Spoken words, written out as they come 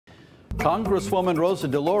Congresswoman Rosa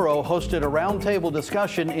DeLauro hosted a roundtable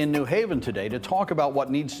discussion in New Haven today to talk about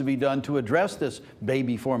what needs to be done to address this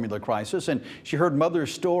baby formula crisis, and she heard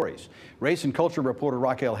mothers' stories. Race and culture reporter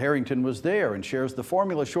Raquel Harrington was there and shares the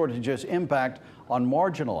formula shortage's impact on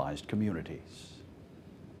marginalized communities.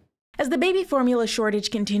 As the baby formula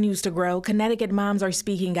shortage continues to grow, Connecticut moms are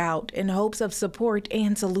speaking out in hopes of support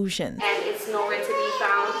and solutions. And it's nowhere to be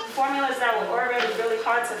found. Formulas that were already really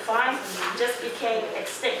hard to find just became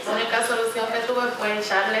extinct.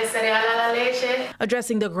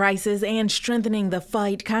 Addressing the crisis and strengthening the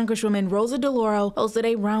fight, Congresswoman Rosa DeLauro hosted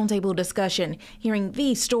a roundtable discussion, hearing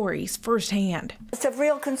these stories firsthand. It's a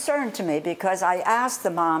real concern to me because I asked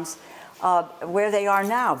the moms where they are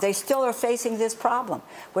now. They still are facing this problem,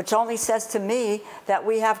 which only says to me that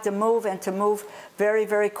we have to move and to move very,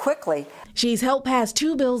 very quickly. She's helped pass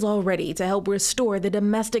 2 bills already to help restore the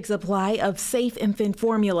domestic supply of safe infant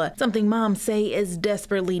formula, something moms say is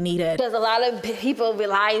desperately needed. Because a lot of people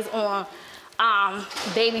relies on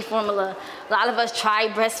baby formula. A lot of us try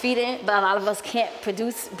breastfeeding, but a lot of us can't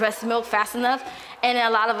produce breast milk fast enough. And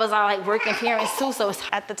a lot of us are like working parents too, so it's...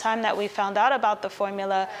 At the time that we found out about the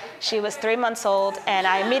formula, she was 3 months old, and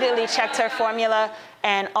I immediately checked her formula,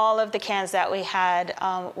 and all of the cans that we had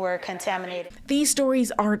were contaminated. These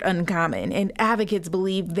stories aren't uncommon, and advocates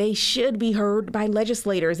believe they should be heard by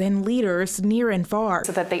legislators and leaders near and far.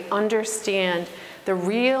 So that they understand the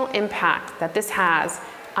real impact that this has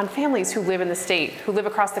on families who live in the state, who live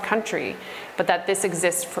across the country, but that this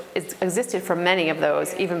existed for many of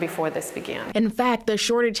those even before this began. In fact, the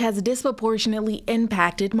shortage has disproportionately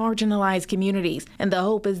impacted marginalized communities, and the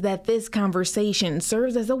hope is that this conversation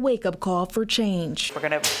serves as a wake-up call for change. We're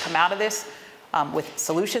going to come out of this with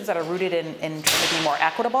solutions that are rooted in trying to be more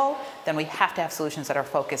equitable. Then we have to have solutions that are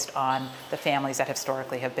focused on the families that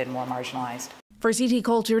historically have been more marginalized. For CT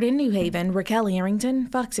Cultured in New Haven, Raquel Harrington,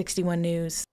 Fox 61 News.